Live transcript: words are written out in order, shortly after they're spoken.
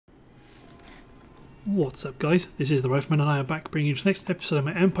What's up guys, this is the Rifleman and I are back bringing you to the next episode of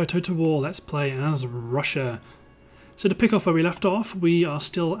my Empire Total War Let's Play as Russia. So to pick off where we left off, we are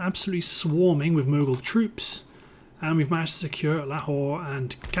still absolutely swarming with Mughal troops and we've managed to secure Lahore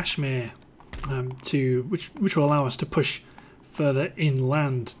and Kashmir, which will allow us to push further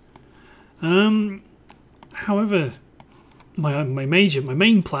inland. However, my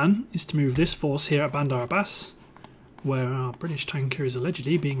main plan is to move this force here at Bandar Abbas, where our British tanker is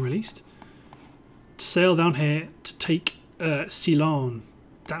allegedly being released. Sail down here to take Ceylon.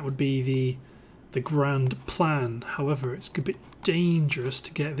 That would be the grand plan. However, it's a bit dangerous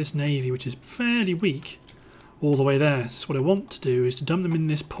to get this navy, which is fairly weak, all the way there. So what I want to do is to dump them in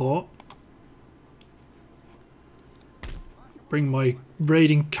this port, bring my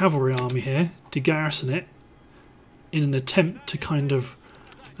raiding cavalry army here to garrison it in an attempt to kind of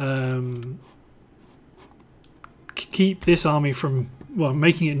keep this army from, well,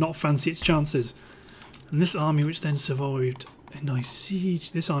 making it not fancy its chances. And this army, which then survived a nice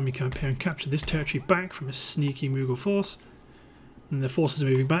siege, this army came up here and captured this territory back from a sneaky Mughal force. And the forces are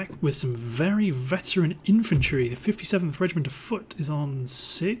moving back with some very veteran infantry. The 57th Regiment of Foot is on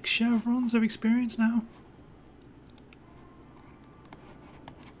 6 chevrons of experience now.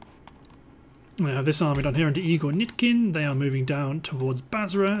 I have this army down here under Igor Nitkin. They are moving down towards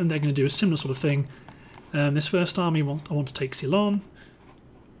Basra and they're going to do a similar sort of thing. This first army, I want to take Ceylon.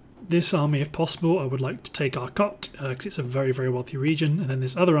 This army, if possible, I would like to take Arcot, because it's a very, very wealthy region. And then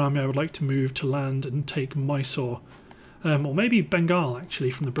this other army I would like to move to land and take Mysore. Or maybe Bengal,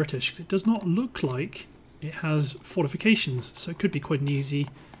 actually, from the British, because it does not look like it has fortifications. So it could be quite an easy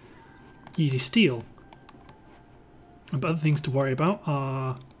steal. But other things to worry about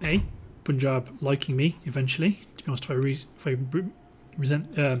are, A, Punjab liking me eventually. To be honest, if I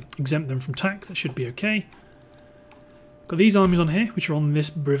exempt them from tax, that should be okay. Got these armies on here, which are on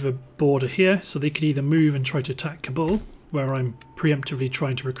this river border here, so they could either move and try to attack Kabul, where I'm preemptively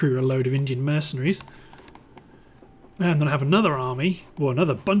trying to recruit a load of Indian mercenaries. And then I have another army, or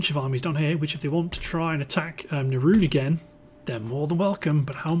another bunch of armies down here, which if they want to try and attack Naroon again, they're more than welcome.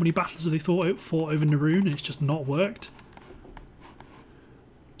 But how many battles have they fought over Naroon, and it's just not worked?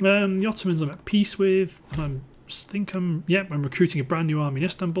 The Ottomans I'm at peace with, and I'm recruiting a brand new army in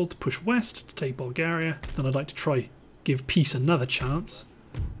Istanbul to push west to take Bulgaria. Then I'd like to try give peace another chance,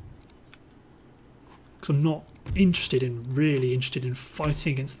 because I'm not really interested in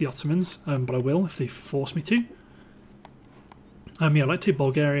fighting against the Ottomans, but I will if they force me to. Yeah, I'd like to take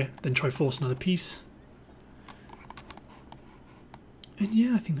Bulgaria, then try force another peace. And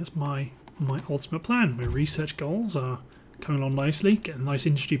yeah, I think that's my ultimate plan. My research goals are coming along nicely. Get a nice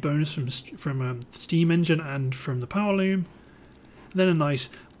industry bonus from the steam engine and from the power loom. And then a nice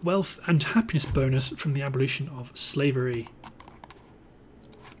wealth and happiness bonus from the abolition of slavery,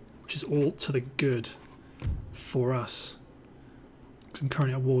 which is all to the good for us. Because I'm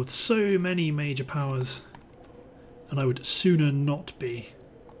currently at war with so many major powers, and I would sooner not be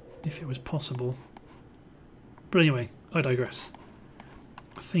if it was possible. But anyway, I digress.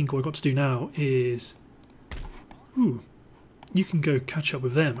 I think what I've got to do now is... Ooh, you can go catch up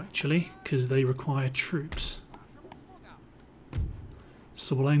with them actually, because they require troops.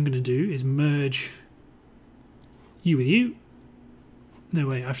 So what I'm going to do is merge you with you. No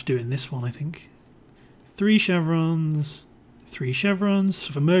way, I have to do it in this one, I think. 3 chevrons, 3 chevrons. So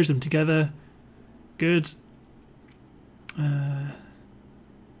if I merge them together, good.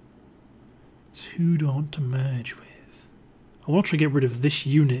 Who do I want to merge with? I want to try to get rid of this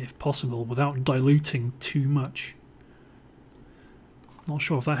unit if possible without diluting too much. Not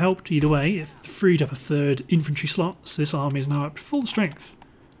sure if that helped. Either way, it freed up a 3rd infantry slot, so this army is now up to full strength.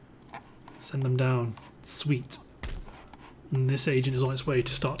 Send them down. Sweet. And this agent is on its way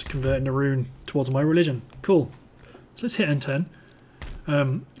to start to convert Naroon towards my religion. Cool. So let's hit N10.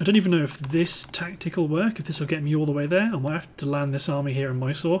 I don't even know if this tactic will work, if this will get me all the way there. I might have to land this army here in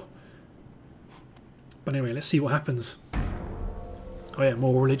Mysore. But anyway, let's see what happens. Oh yeah,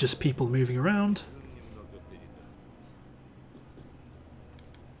 more religious people moving around.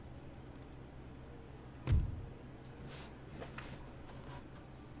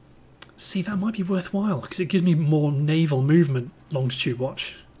 See, that might be worthwhile, because it gives me more naval movement longitude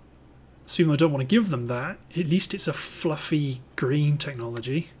watch. Assuming I don't want to give them that, at least it's a fluffy green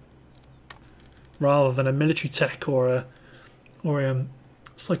technology, rather than a military tech or a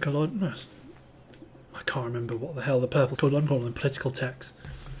psychological... I can't remember what the hell the purple called. I'm calling them political techs.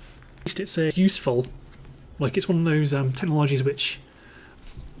 At least it's useful. Like, it's one of those technologies which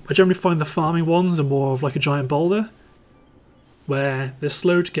I generally find the farming ones are more of like a giant boulder, where they're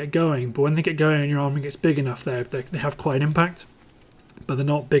slow to get going, but when they get going and your army gets big enough, they have quite an impact. but they're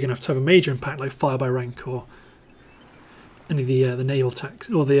not big enough to have a major impact like fire by rank or any of the naval tax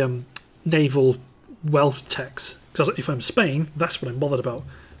or the naval wealth tax. Because if I'm Spain, that's what I'm bothered about.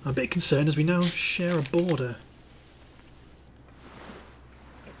 I'm a bit concerned as we now share a border.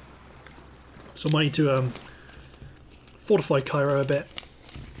 So I might need to fortify Cairo a bit.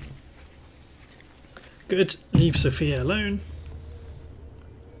 Good. Leave Sofia alone.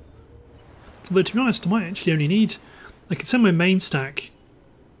 Although to be honest, I might actually only need... I could send my main stack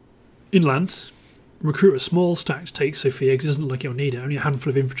inland, recruit a small stack to take Sofia because it doesn't look like it'll need it. Only a handful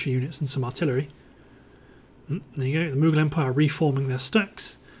of infantry units and some artillery. There you go. The Mughal Empire are reforming their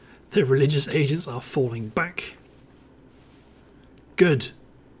stacks. Their religious agents are falling back. Good.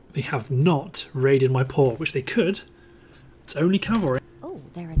 They have not raided my port, which they could. It's only cavalry. Oh,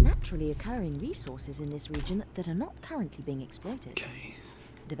 there are naturally occurring resources in this region that are not currently being exploited. Okay.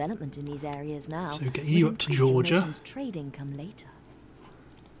 Development in these areas now. So get you up to Georgia. Trade income later.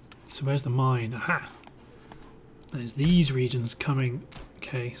 So where's the mine? Aha! There's these regions coming.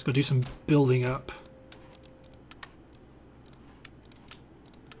 Okay, it's got to do some building up.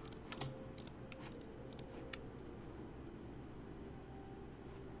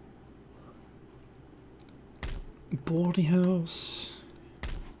 Boarding house.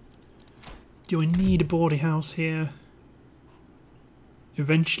 Do I need a boarding house here?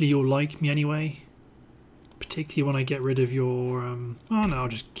 Eventually you'll like me anyway. Particularly when I get rid of your... oh no, I'll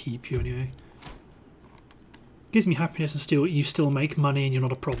just keep you anyway. Gives me happiness and still you still make money and you're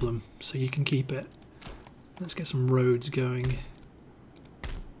not a problem. So you can keep it. Let's get some roads going.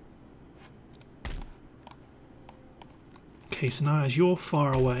 Okay, so now as you're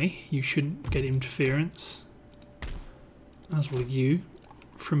far away, you shouldn't get interference. As will you,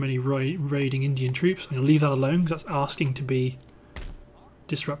 from any raiding Indian troops. I'm going to leave that alone because that's asking to be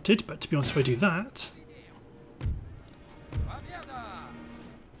disrupted. But to be honest, if I do that...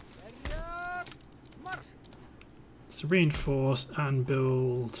 So reinforce and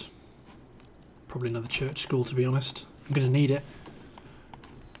build probably another church school, to be honest. I'm going to need it.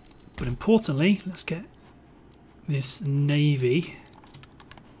 But importantly, let's get this navy.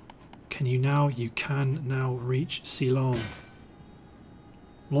 Can you now? You can now reach Ceylon.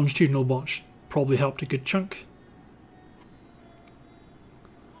 Longitudinal watch probably helped a good chunk.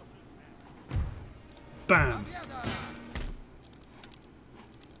 Bam!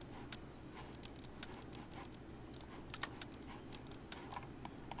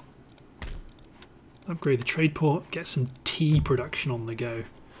 Upgrade the trade port, get some tea production on the go.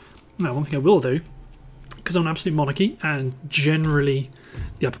 Now, one thing I will do, because I'm an absolute monarchy and generally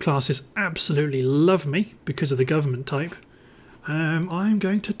the upper classes absolutely love me because of the government type, I'm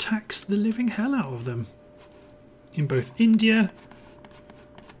going to tax the living hell out of them in both India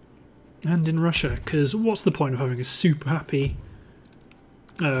and in Russia, because what's the point of having a super happy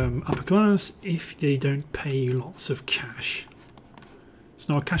upper class if they don't pay you lots of cash?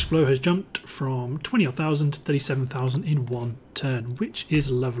 So now our cash flow has jumped from 20,000 to 37,000 in one turn, which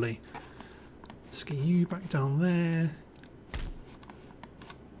is lovely. Let's get you back down there.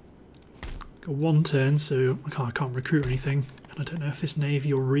 Got one turn, so I can't recruit anything. And I don't know if this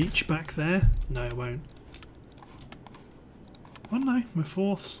navy will reach back there. No, it won't. Oh no, my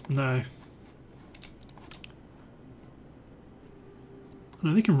fourths? No.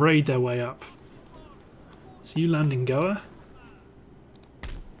 No, they can raid their way up. So you land in Goa.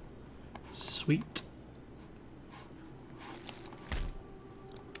 Sweet.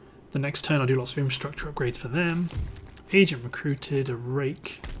 The next turn I do lots of infrastructure upgrades for them. Agent recruited, a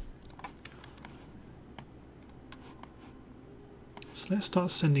rake. So let's start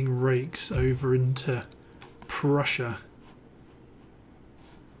sending rakes over into Prussia.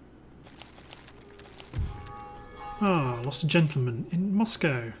 Ah, lost a gentleman in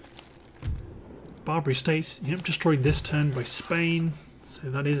Moscow. Barbary States, yep, destroyed this turn by Spain, so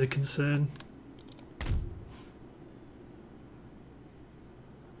that is a concern.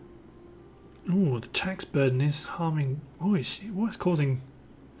 Oh, the tax burden is harming... Oh, what's causing...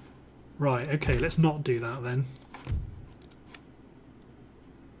 Right, okay, let's not do that then.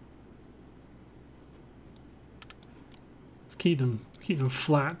 Let's keep them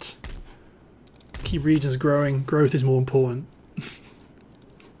flat. Keep regions growing. Growth is more important.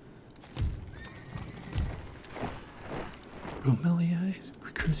 Romelia is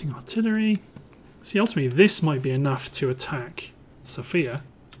recruiting artillery. See, ultimately this might be enough to attack Sofia.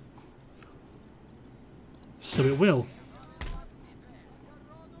 So it will.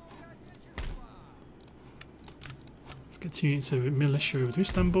 Let's get 2 units of militia over to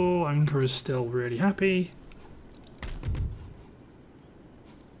Istanbul. Ankara is still really happy.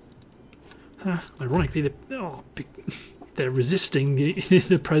 Ironically, they're they're resisting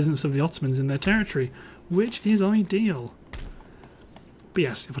the presence of the Ottomans in their territory, which is ideal. But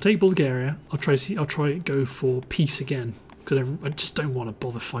yes, if I take Bulgaria, I'll try go for peace again, because I just don't want to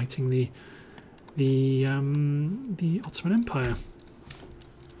bother fighting the Ottoman Empire.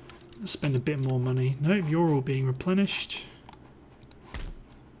 Let's spend a bit more money. Nope, you're all being replenished.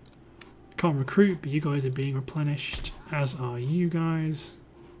 Can't recruit, but you guys are being replenished, as are you guys.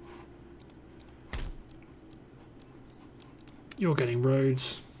 You're getting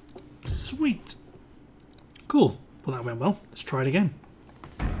roads. Sweet. Cool. Well, that went well. Let's try it again.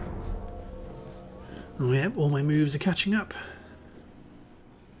 Oh yeah, all my moves are catching up.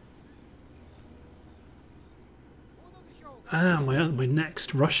 Ah, my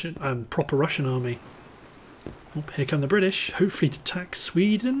next Russian, proper Russian army. Oh, here come the British, hopefully to attack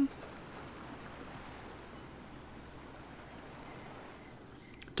Sweden.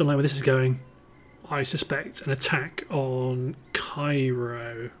 Don't know where this is going. I suspect an attack on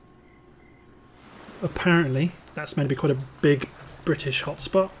Cairo. Apparently, that's meant to be quite a big British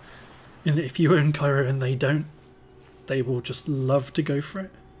hotspot. And if you own Cairo and they don't, they will just love to go for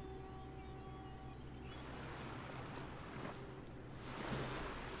it.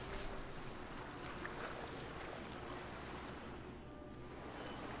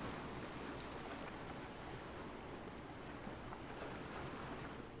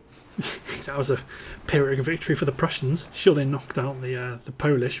 That was a Pyrrhic victory for the Prussians. Sure, they knocked out the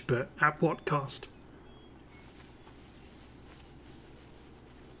Polish, but at what cost?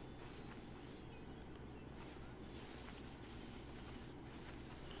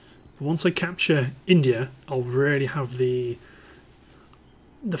 But once I capture India, I'll really have the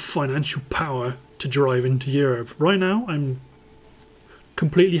financial power to drive into Europe. Right now, I'm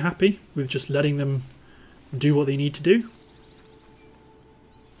completely happy with just letting them do what they need to do.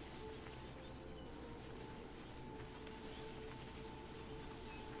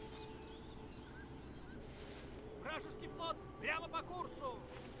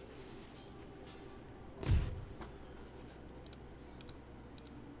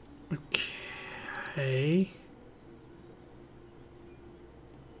 Okay.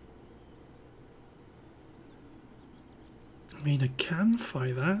 I mean, I can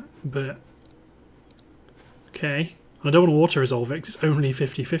fight that, but okay. I don't want to auto resolve it because it's only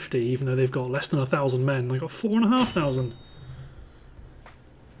 50-50, even though they've got less than 1,000 men. I've got 4,500.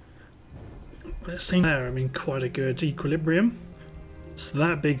 Same there. I mean, quite a good equilibrium. So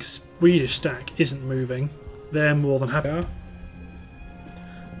that big Swedish stack isn't moving. They're more than happy.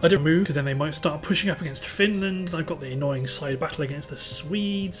 I don't move because then they might start pushing up against Finland. I've got the annoying side battle against the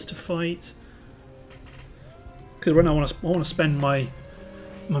Swedes to fight. Because right now I want to spend my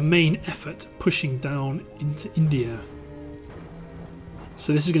main effort pushing down into India.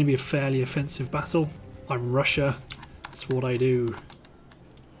 So this is going to be a fairly offensive battle. I'm Russia. That's what I do.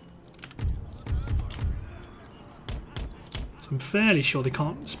 So I'm fairly sure they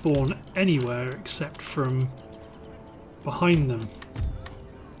can't spawn anywhere except from behind them.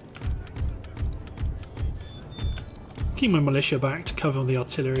 Keep my militia back to cover the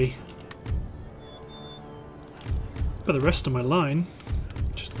artillery. But the rest of my line,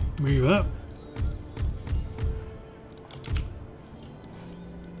 just move up.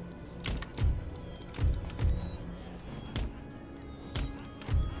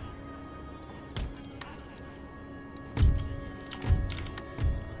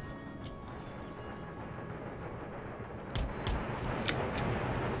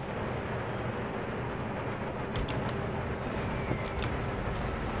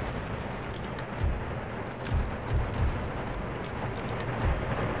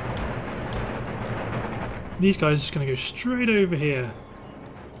 These guys are just going to go straight over here.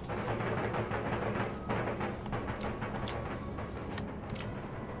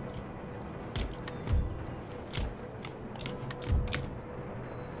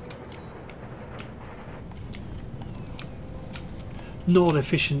 Not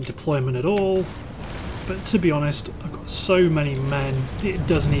efficient deployment at all, but to be honest, I've got so many men, it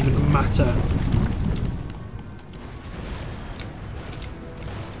doesn't even matter.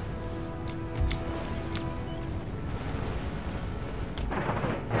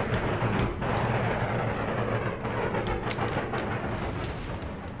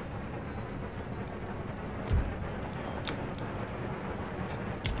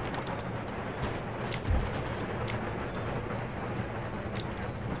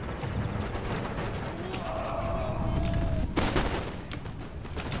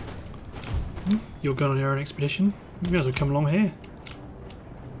 You're going on your own expedition. You may as well come along here.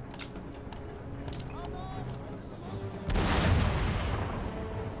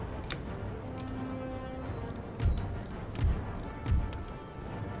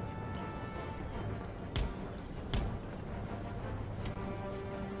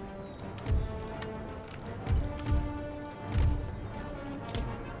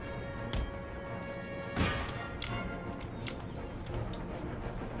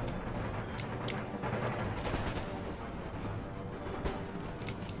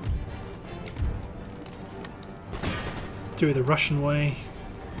 do it the Russian way.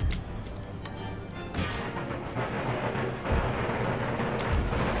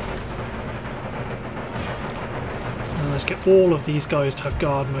 And let's get all of these guys to have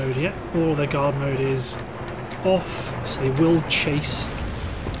guard mode. Yeah, all their guard mode is off, so they will chase.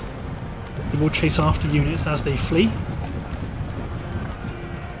 They will chase after units as they flee.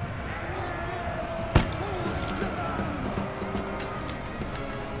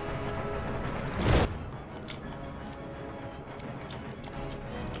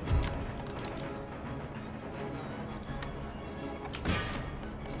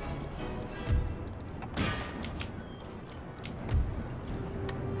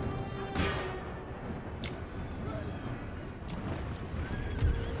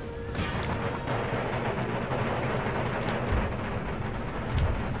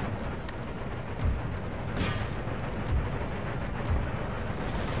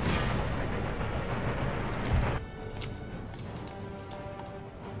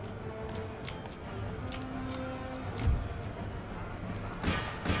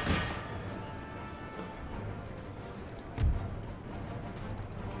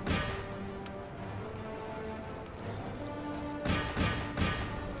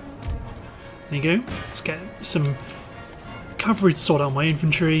 There you go. Let's get some cavalry to sort out my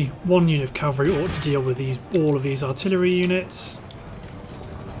infantry. One unit of cavalry ought to deal with all of these artillery units.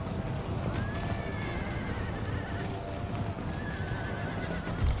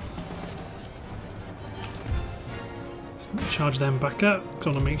 Let's charge them back up. I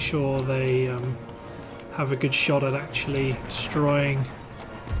want to make sure they have a good shot at actually destroying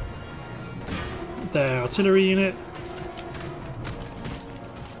their artillery unit.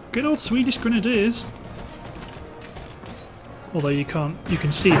 Good old Swedish grenadiers. Although you can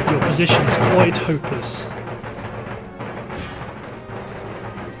see that your position is quite hopeless.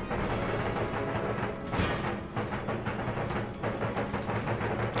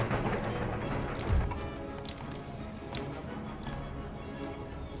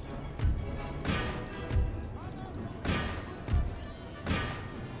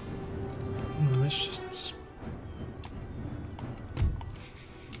 Let's just...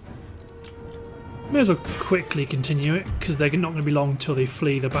 May as well quickly continue it, because they're not going to be long till they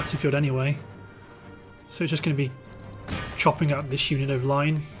flee the battlefield anyway. So it's just going to be chopping up this unit of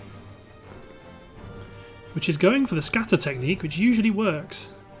line. Which is going for the scatter technique, which usually works.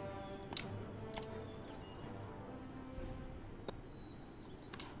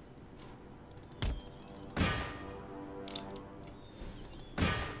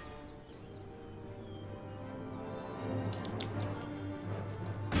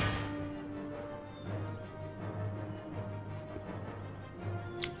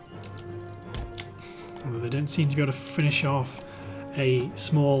 They don't seem to be able to finish off a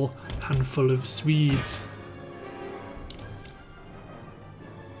small handful of Swedes.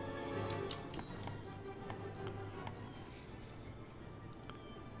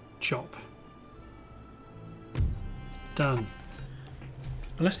 Chop. Done.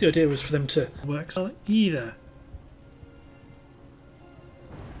 Unless the idea was for them to work either.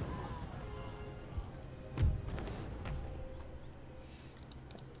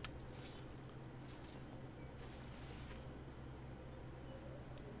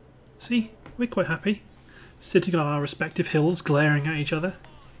 See, we're quite happy, sitting on our respective hills, glaring at each other.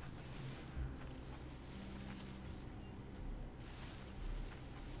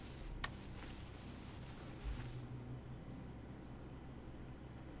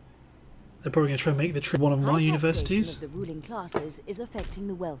 They're probably going to try and make the trip one of my universities. The ruling classes is affecting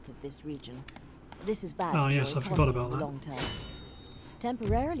the wealth of this region. This is bad. Oh yes, I forgot about that. Long term.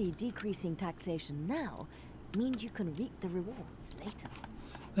 Temporarily decreasing taxation now means you can reap the rewards later.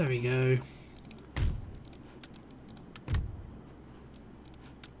 There we go.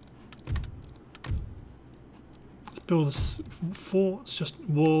 Let's build forts, just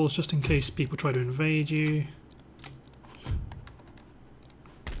walls, just in case people try to invade you.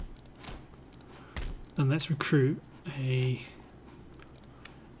 And let's recruit a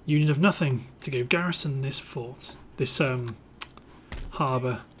unit of nothing to go garrison this fort, this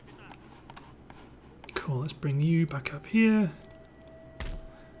harbour. Cool, let's bring you back up here.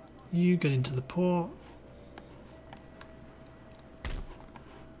 You get into the port.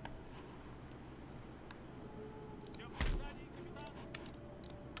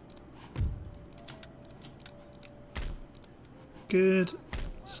 Good.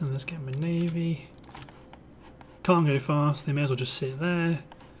 So let's get my navy. Can't go fast, they may as well just sit there.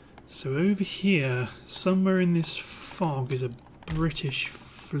 So over here, somewhere in this fog, is a British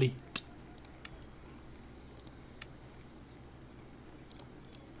fleet.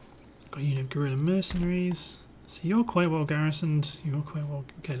 Got a unit of guerrilla mercenaries. So you're quite well garrisoned. You're quite well...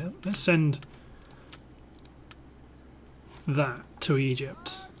 Okay, let's send that to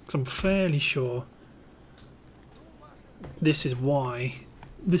Egypt. Because I'm fairly sure this is why...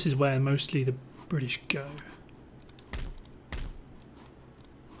 This is where mostly the British go.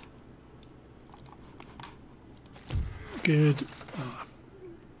 Good. Oh,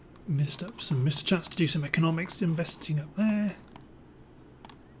 missed a chance to do some economics investing up there.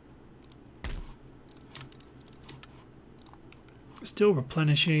 Still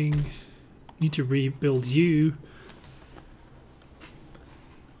replenishing. Need to rebuild you.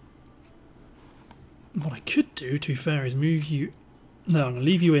 What I could do, to be fair, is move you... No, I'm going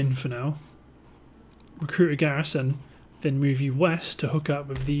to leave you in for now. Recruit a garrison, then move you west to hook up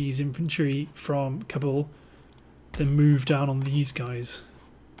with these infantry from Kabul, then move down on these guys.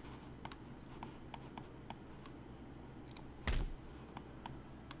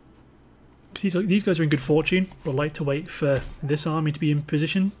 These guys are in good fortune. I'd like to wait for this army to be in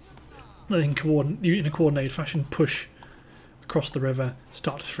position. Then in a coordinated fashion push across the river,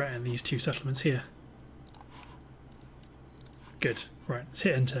 start to threaten these two settlements here. Good. Right, let's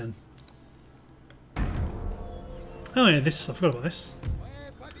hit end turn. Oh yeah, this, I forgot about this.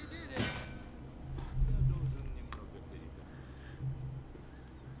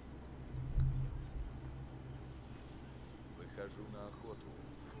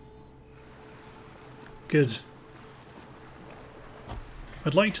 Good.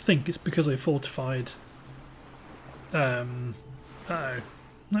 I'd like to think it's because I fortified... uh-oh.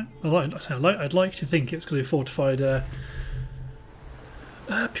 No, I'd like to think it's because I fortified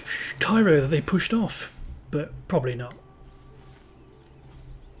Cairo that they pushed off, but probably not.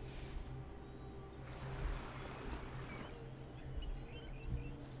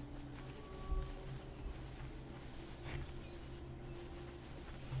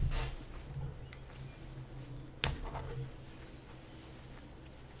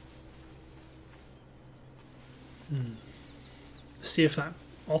 See if that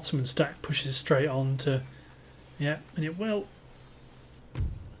Ottoman stack pushes straight on to... Yeah, and it will.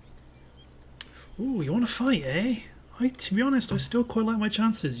 Ooh, you want to fight, eh? To be honest, I still quite like my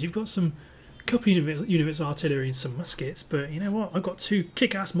chances. You've got some couple units artillery and some muskets, but you know what? I've got two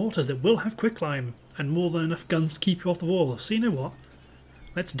kick-ass mortars that will have quicklime and more than enough guns to keep you off the wall. So you know what?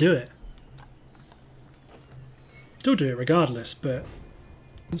 Let's do it. Still do it regardless, but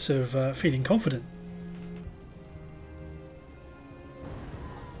sense of feeling confident.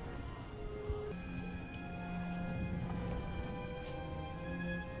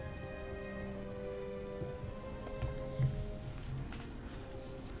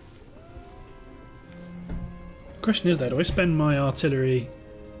 Question is though, do I spend my artillery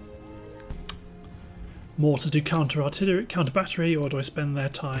mortars do counter battery, or do I spend their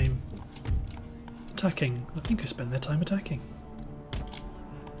time attacking? I think I spend their time attacking.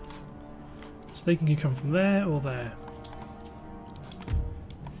 So they can come from there or there.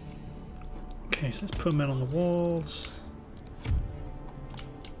 Okay, so let's put men on the walls.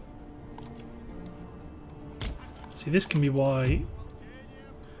 See, this can be why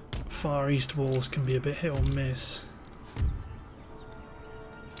Far East walls can be a bit hit or miss.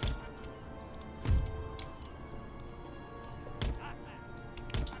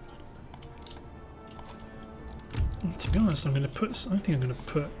 And to be honest, I think I'm going to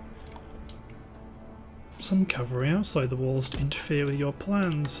put some cavalry outside the walls to interfere with your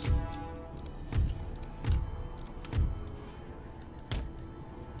plans.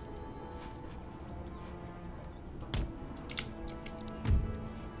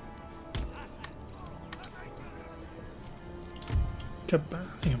 I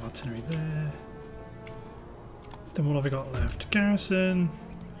think I have artillery there. Then what have I got left? Garrison,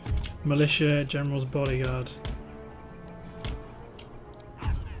 militia, general's bodyguard.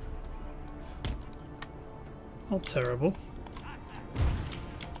 Not terrible.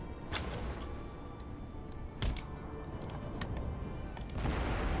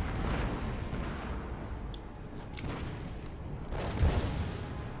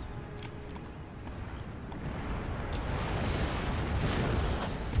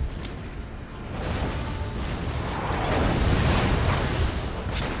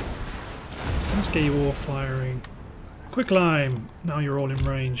 Let's get you all firing. Quicklime! Now you're all in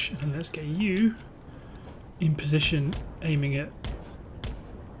range. And let's get you in position, aiming at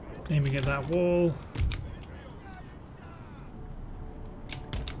that wall.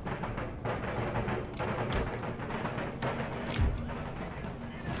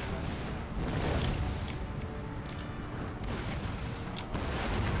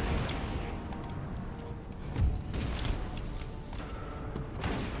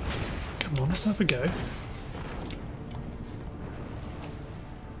 Come on, let's have a go.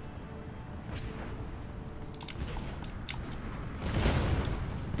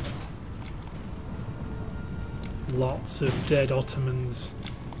 Lots of dead Ottomans.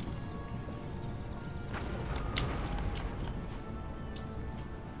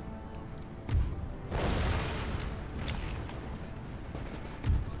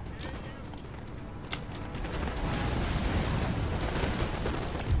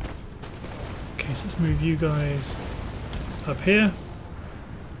 Okay, so let's move you guys up here.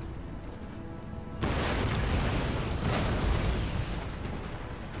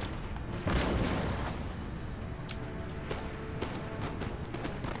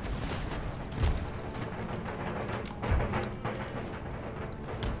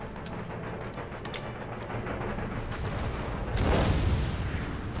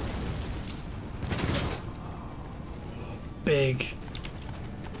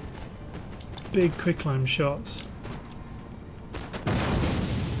 Big quicklime shots.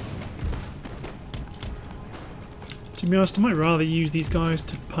 To be honest, I might rather use these guys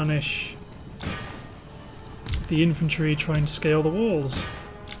to punish the infantry trying to scale the walls.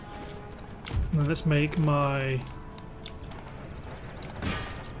 And then let's make my...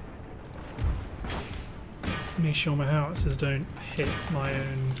 make sure my howitzers don't hit my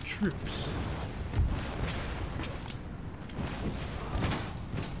own troops.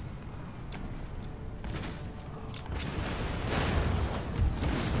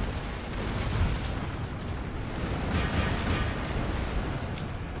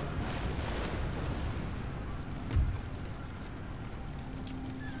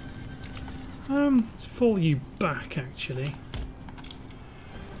 Let's fall you back, actually.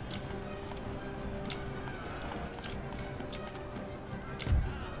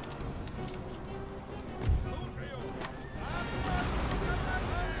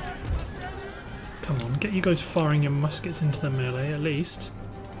 Come on, get you guys firing your muskets into the melee, at least.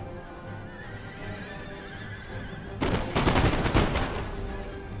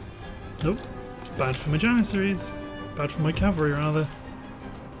 Nope. It's bad for my janissaries. Bad for my cavalry, rather.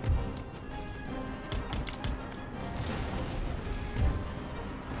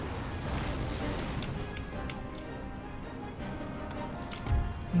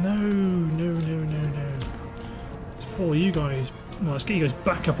 No. Let's follow you guys. Well, let's get you guys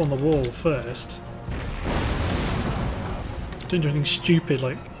back up on the wall first. Don't do anything stupid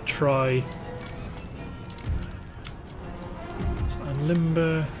like try. Let's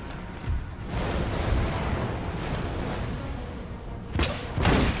unlimber.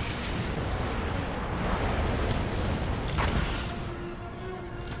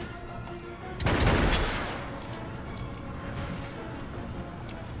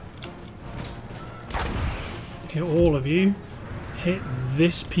 Okay, all of you hit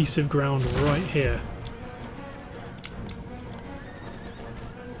this piece of ground right here.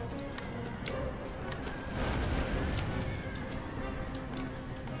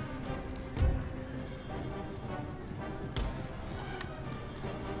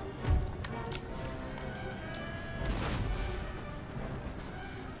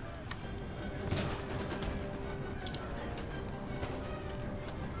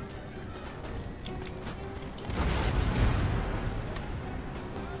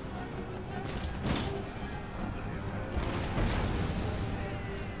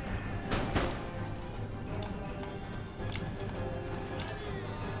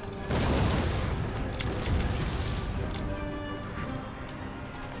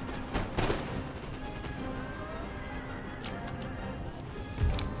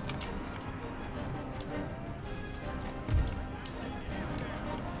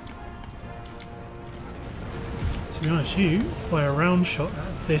 To be honest, you fire a round shot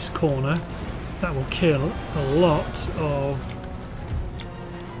at this corner, that will kill a lot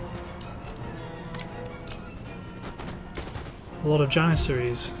of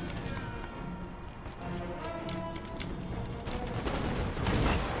janissaries.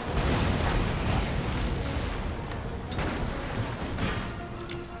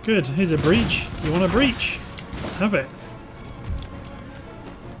 Good, here's a breach. You want a breach? Have it.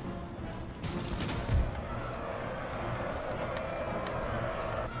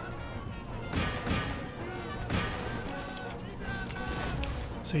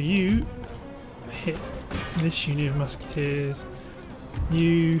 So you hit this unit of musketeers,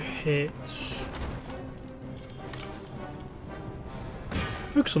 you hit...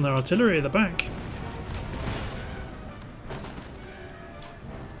 Focus on their artillery at the back.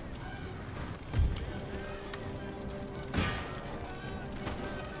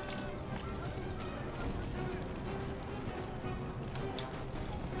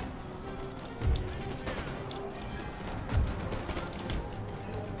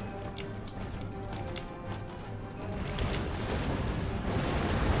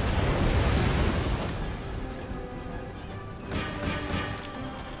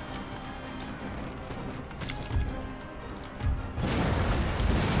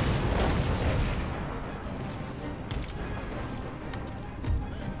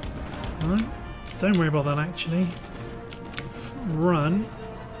 Right. Don't worry about that actually. Run.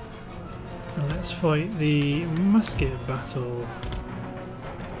 And let's fight the musket battle.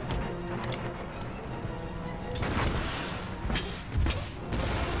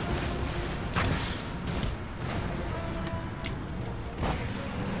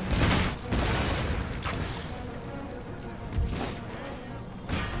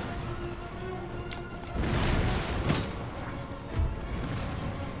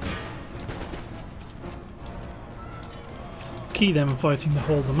 Keep them fighting to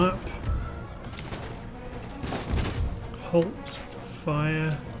hold them up. Halt,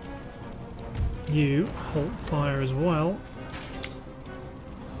 fire. You halt fire as well.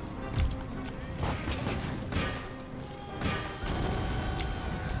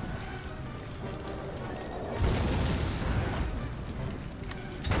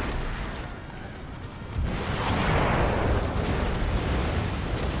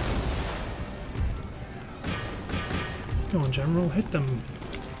 Go on, General, hit them.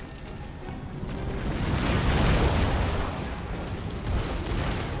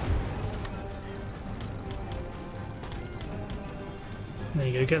 There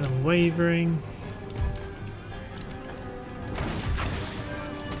you go, get them wavering.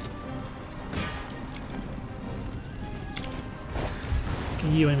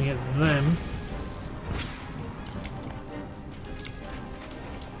 Get you aiming at them.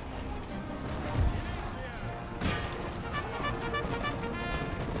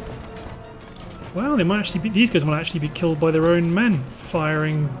 Well, they might actually be, these guys might actually be killed by their own men,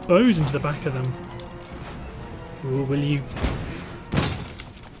 firing bows into the back of them. Ooh, will you?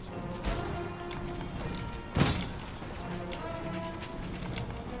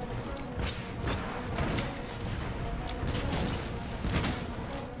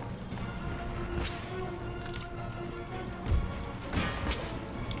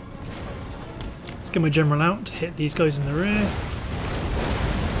 Let's get my general out to hit these guys in the rear.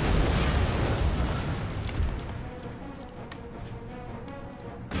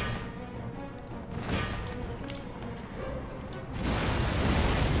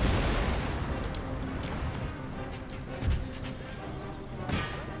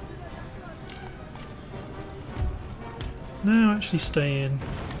 Now actually stay in.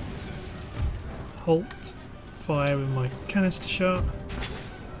 Halt. Fire with my canister shot.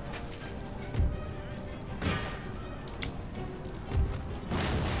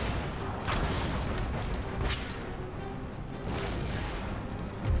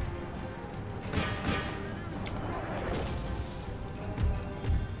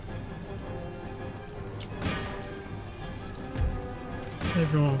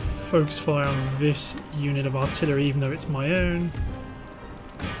 Everyone focus fire on this unit of artillery even though it's my own.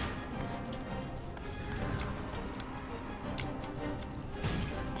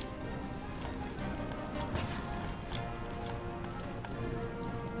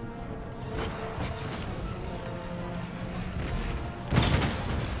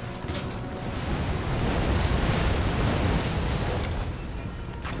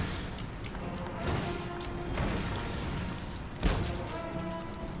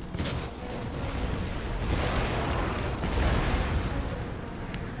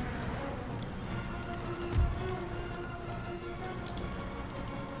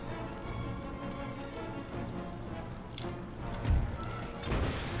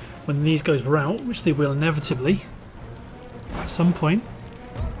 When these guys rout, which they will inevitably, at some point,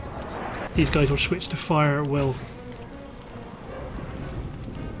 these guys will switch to fire at will.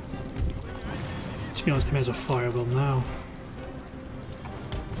 To be honest, they may as well fire at will now.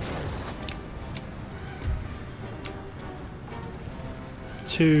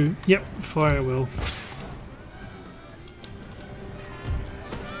 Two, yep, fire at will.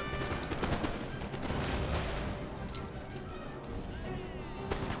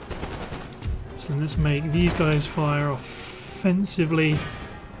 So let's make these guys fire offensively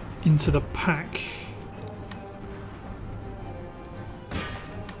into the pack.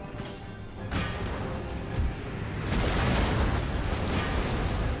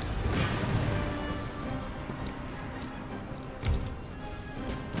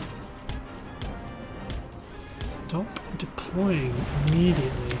 Stop deploying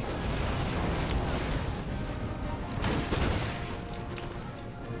immediately.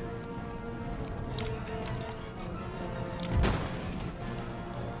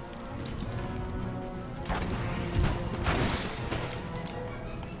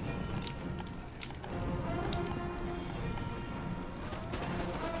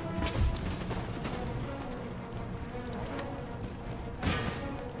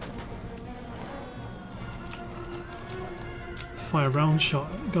 fire round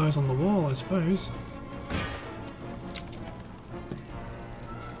shot at guys on the wall, I suppose.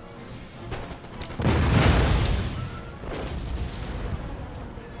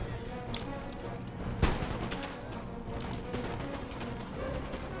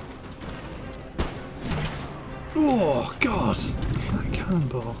 Oh god, that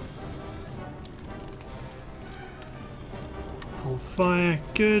cannonball. Hold fire,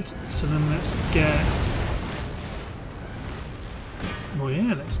 good. So then let's get... Oh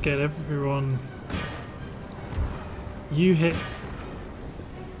yeah, let's get everyone... You hit...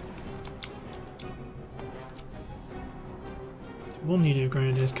 One unit of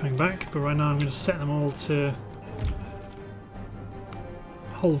grenadiers coming back, but right now I'm going to set them all to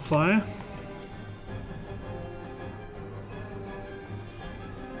hold fire.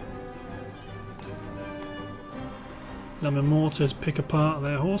 Let my mortars pick apart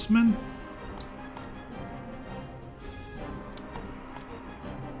their horsemen.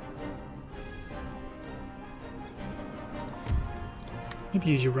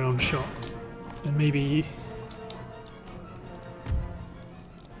 Maybe use your round shot. And maybe...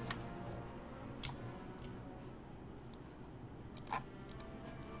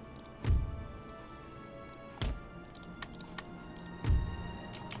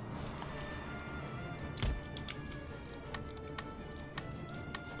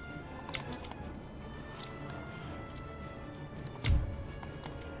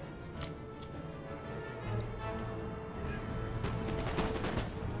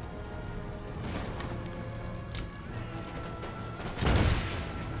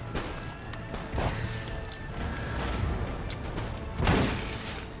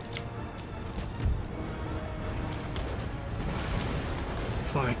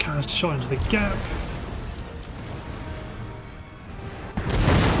 Fire canister shot into the gap.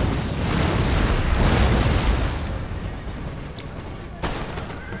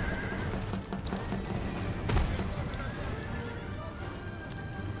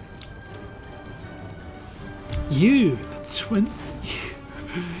 You,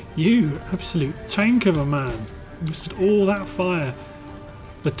 you absolute tank of a man. You stood all that fire.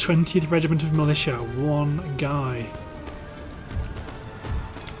 The 20th Regiment of Militia, one guy.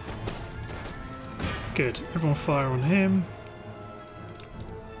 Good. Everyone fire on him.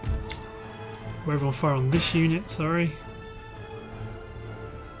 Or everyone fire on this unit, sorry.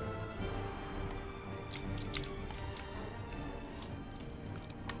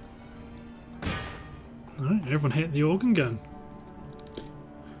 Alright, everyone hit the organ gun.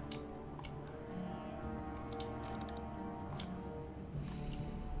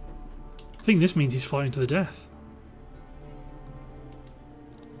 I think this means he's fighting to the death.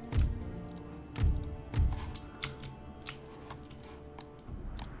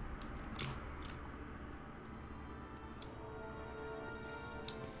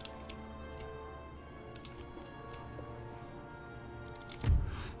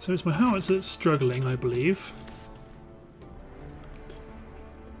 So it's my howitzer that's struggling, I believe.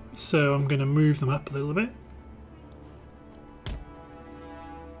 So I'm going to move them up a little bit.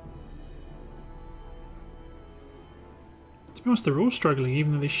 To be honest, they're all struggling,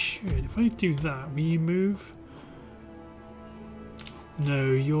 even though they should. If I do that, will you move?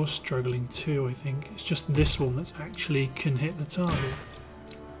 No, you're struggling too, I think. It's just this one that's actually can hit the target.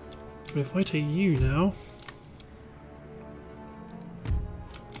 But if I take you now...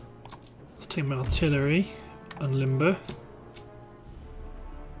 Let's take my artillery, unlimber.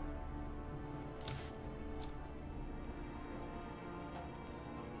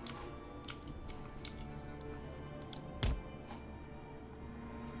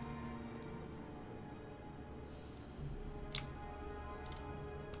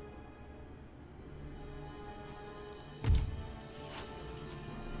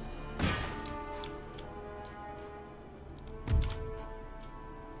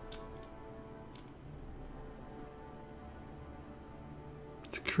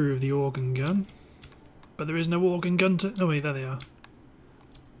 Crew of the organ gun, but there is no organ gun to... Oh wait, there they are.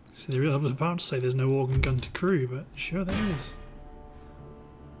 So I was about to say there's no organ gun to crew, but sure there is.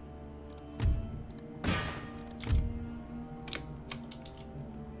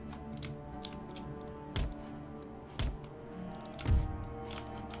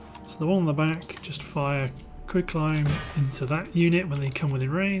 So the one on the back, just fire quick climb into that unit when they come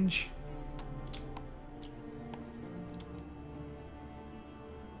within range.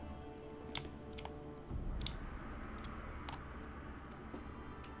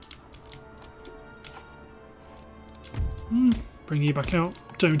 Bring you back out.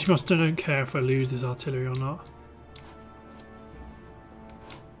 Don't care if I lose this artillery or not.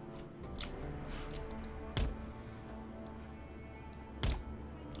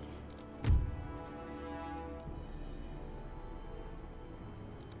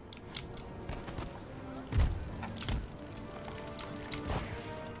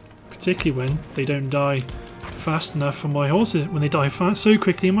 particularly when they don't die fast enough for my horses. When they die so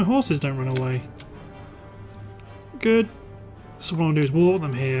quickly and my horses don't run away. Good. So what I'm going to do is walk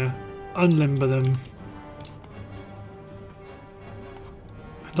them here, unlimber them.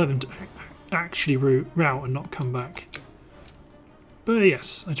 I'd like them to actually route and not come back. But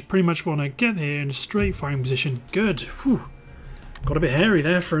yes, I just pretty much want to get here in a straight firing position. Good. Whew. Got a bit hairy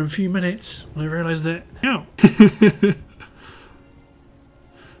there for a few minutes when I realised that. Ow.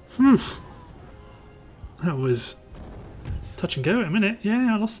 That was touch and go at a minute.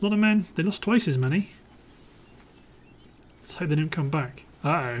 Yeah, I lost a lot of men. They lost twice as many. Let's hope they don't come back.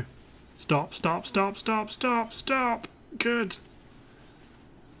 Uh-oh. Stop, stop, stop, stop, stop, stop. Good.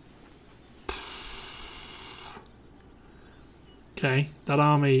 Okay, that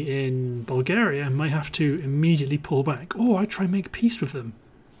army in Bulgaria may have to immediately pull back. Or I try and make peace with them.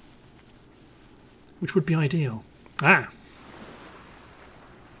 Which would be ideal. Ah!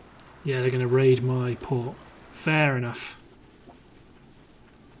 Yeah, they're going to raid my port. Fair enough.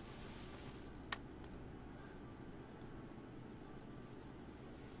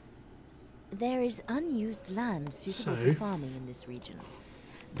 There is unused land suitable for farming in this region.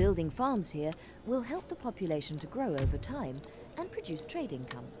 Building farms here will help the population to grow over time and produce trade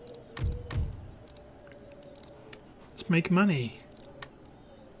income. Let's make money.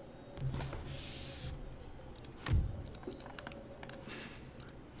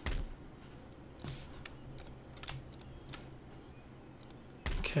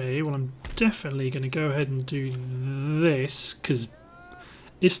 Okay, well I'm definitely going to go ahead and do this because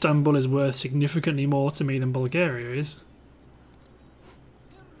Istanbul is worth significantly more to me than Bulgaria is.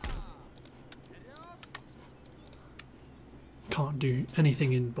 Can't do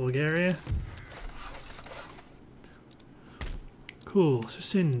anything in Bulgaria. Cool, so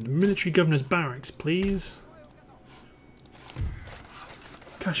send military governor's barracks, please.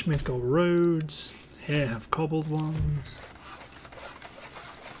 Kashmir's got roads. Here have cobbled ones.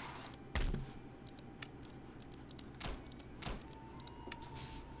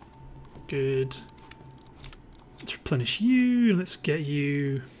 Good. Let's replenish you. Let's get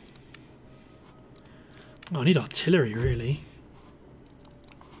you. Oh, I need artillery, really.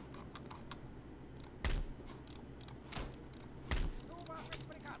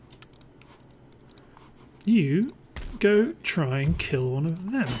 You go try and kill one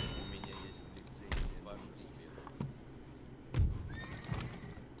of them.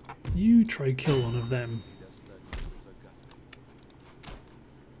 You try kill one of them.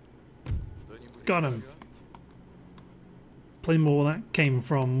 Got him. Play more that came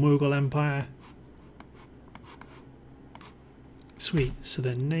from Mughal Empire. Sweet, so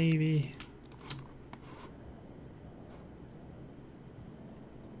they're navy.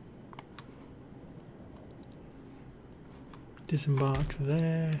 Disembark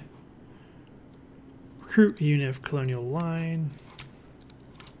there. Recruit unit of colonial line.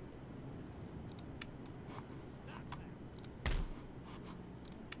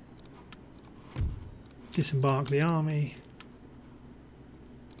 Disembark the army.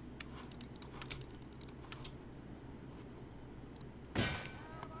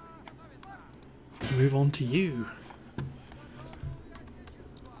 Move on to you.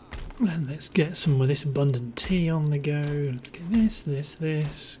 And let's get some of this abundant tea on the go. Let's get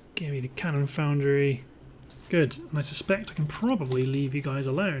this. Give me the cannon foundry. Good. And I suspect I can probably leave you guys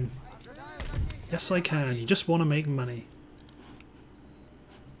alone. Yes, I can. You just want to make money.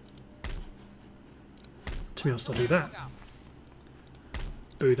 To be honest, I'll do that.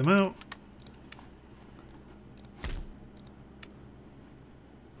 Boo them out.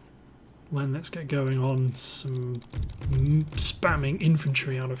 Then let's get going on some spamming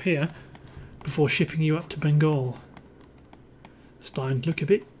infantry out of here before shipping you up to Bengal. Starting to look a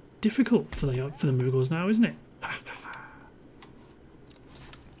bit difficult for the Mughals now, isn't it?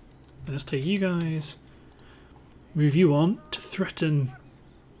 Let's take you guys, move you on to threaten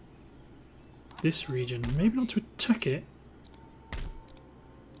this region. Maybe not to attack it.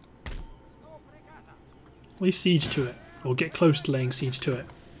 Lay siege to it, or get close to laying siege to it.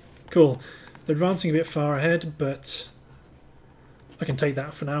 Cool. They're advancing a bit far ahead, but I can take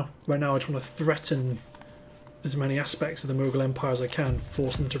that for now. Right now I just want to threaten as many aspects of the Mughal Empire as I can,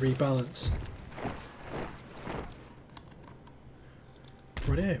 force them to rebalance.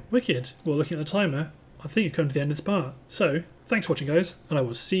 Right here. Wicked. Well, looking at the timer, I think you've come to the end of this part. So, thanks for watching, guys, and I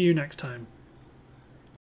will see you next time.